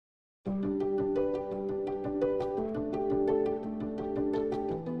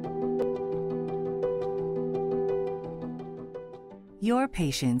Your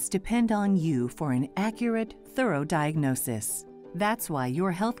patients depend on you for an accurate, thorough diagnosis. That's why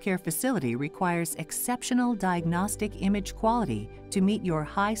your healthcare facility requires exceptional diagnostic image quality to meet your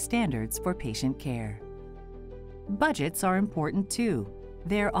high standards for patient care. Budgets are important too.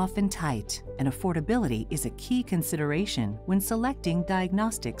 They're often tight, and affordability is a key consideration when selecting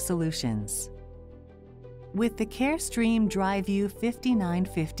diagnostic solutions. With the Carestream DRYVIEW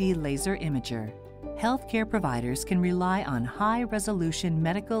 5950 laser imager, healthcare providers can rely on high-resolution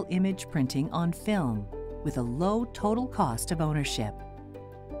medical image printing on film with a low total cost of ownership.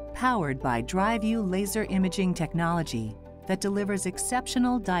 Powered by DRYVIEW laser imaging technology that delivers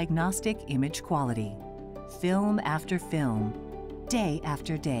exceptional diagnostic image quality, film after film, day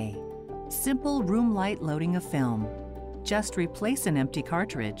after day. Simple room light loading of film. Just replace an empty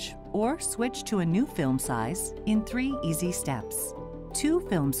cartridge or switch to a new film size in 3 easy steps. 2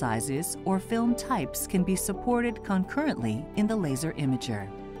 film sizes or film types can be supported concurrently in the laser imager.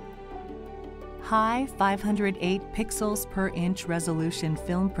 High 508 pixels per inch resolution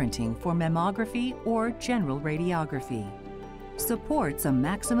film printing for mammography or general radiography. Supports a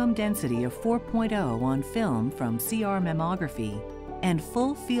maximum density of 4.0 on film from CR mammography and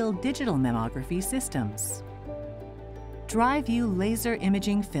full-field digital mammography systems. DRYVIEW laser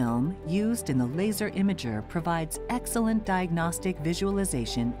imaging film used in the laser imager provides excellent diagnostic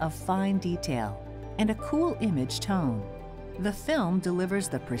visualization of fine detail and a cool image tone. The film delivers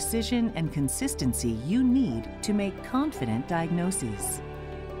the precision and consistency you need to make confident diagnoses.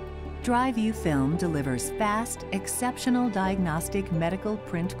 DRYVIEW film delivers fast, exceptional diagnostic medical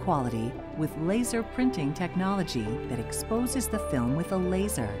print quality with laser printing technology that exposes the film with a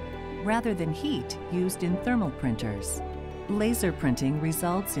laser, rather than heat used in thermal printers. Laser printing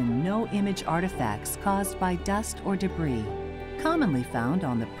results in no image artifacts caused by dust or debris, commonly found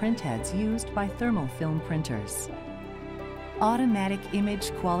on the printheads used by thermal film printers. Automatic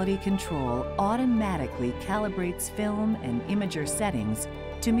image quality control automatically calibrates film and imager settings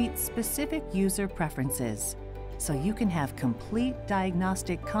to meet specific user preferences, so you can have complete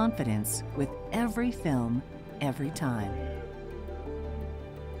diagnostic confidence with every film, every time.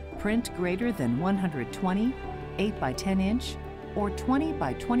 Print greater than 120, 8 by 10 inch, or 20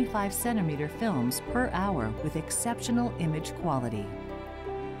 by 25 centimeter films per hour with exceptional image quality.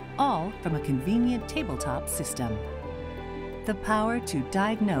 All from a convenient tabletop system. The power to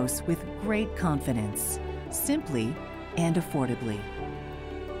diagnose with great confidence, simply and affordably.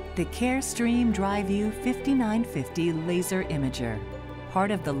 The Carestream DRYVIEW 5950 laser imager,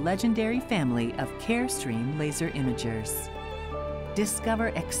 part of the legendary family of Carestream laser imagers. Discover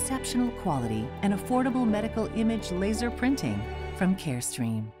exceptional quality and affordable medical image laser printing from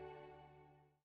Carestream.